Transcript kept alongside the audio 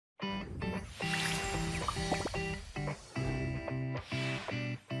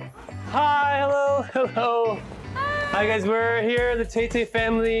Hi, hello, hello. Hi guys, we're here, the Tae Oh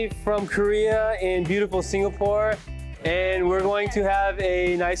family from Korea in beautiful Singapore. And we're going to have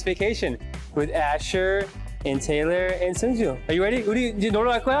a nice vacation with Asher and Taylor and Seungju. Are you ready? 우리 이제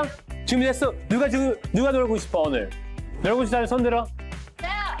놀러 갈 거야? 준비됐어? 누가 놀고 싶어 오늘? 놀고 싶다면 손 들어.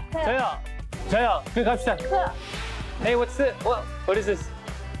 저요. 그럼 갑시다. Hey, what is this?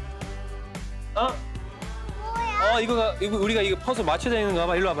 이거 우리가 이거 퍼즐 맞춰야 되는 건가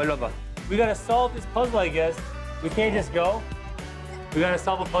봐. 일로 와봐. We gotta solve this puzzle, I guess. We can't just go. We gotta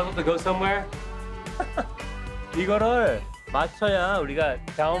solve a puzzle to go somewhere. 이거를 맞춰야 우리가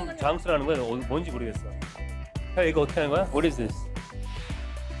다음 수라는 거야. 뭔지 모르겠어. 야, 이거 어떻게 하는 거야? What is this?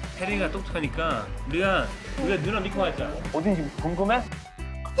 혜린이가 똑똑하니까 우리가 누나 믿고 하자. 어딘지 궁금해?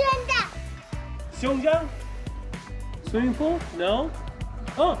 수영장? Swimming pool? No?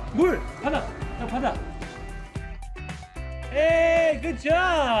 물! 바다! Hey, good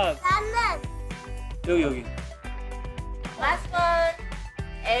job! 나는 여기. last one,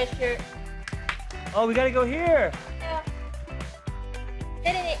 Asher. Oh, we gotta go here.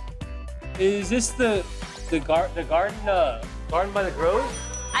 혜린이. Is this the garden by the grove?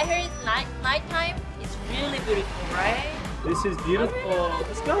 I heard it's nighttime. It's really beautiful, right? This is beautiful.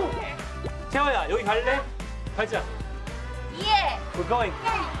 Let's go. 태호야, 여기 갈래? 가자. Yeah. We're going.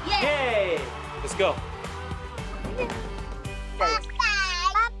 Yeah. Yay! Let's go.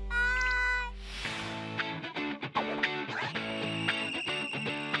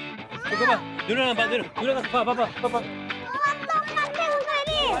 잠깐만, 누나랑 봐, 누나가 봐봐.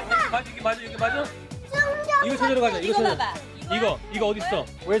 맞아, 여기 맞아? 이거 찾으러 가자, 이거 찾으러. 봐봐. 이거 어디 있어?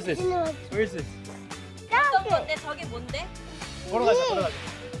 Where's this? 어떤 건데? 저게 뭔데? 보러 가자.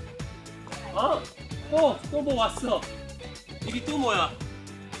 또 뭐 왔어? 이게 또 뭐야?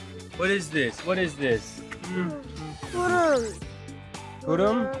 What is this?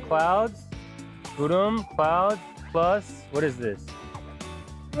 구름, clouds, plus, what is this?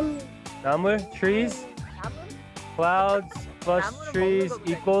 나물, trees, clouds plus trees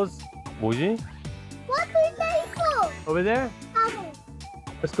equals 뭐지? Over there?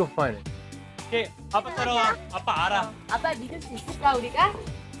 Let's go find it. 오케이, 아빠 따라와. 아빠 알아. 아빠 믿을 수 있을까 우리가?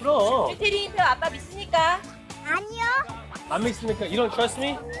 그럼. 혜린이 아빠 믿습니까? 아니요. 안 믿습니까? You don't trust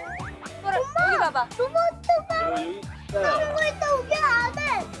me? 여기 봐봐. 여기. 한국에도 우리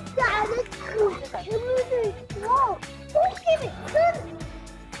안에 그 안에 괴물도 있고 토끼도 큰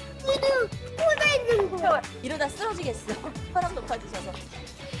꽂아 있는 거. 이러다 쓰러지겠어. 혈압 높아지셔서.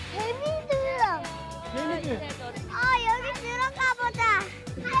 개미들. 여기 들어가 보자.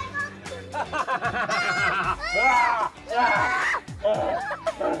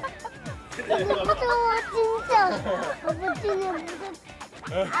 무서워 진짜. 아버지는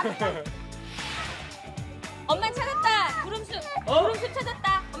무섭다. 엄마 찾았다. 구름숲 찾았다.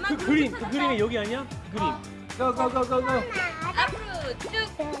 엄마 그 그림이 여기 아니야? 그 그림. Go. 앞으로 쭉.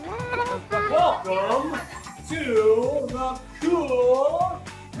 Welcome to the cool,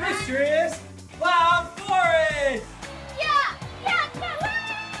 mysterious Cloud Forest.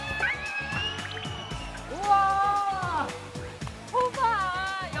 우와!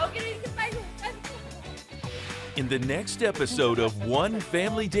 오빠 여기를 이렇게 빨리 못 가는. In the next episode of One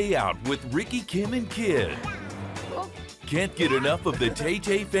Family Day Out with Ricky, Kim, and Kid. Can't get enough of the Tae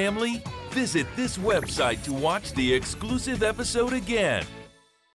family? Visit this website to watch the exclusive episode again.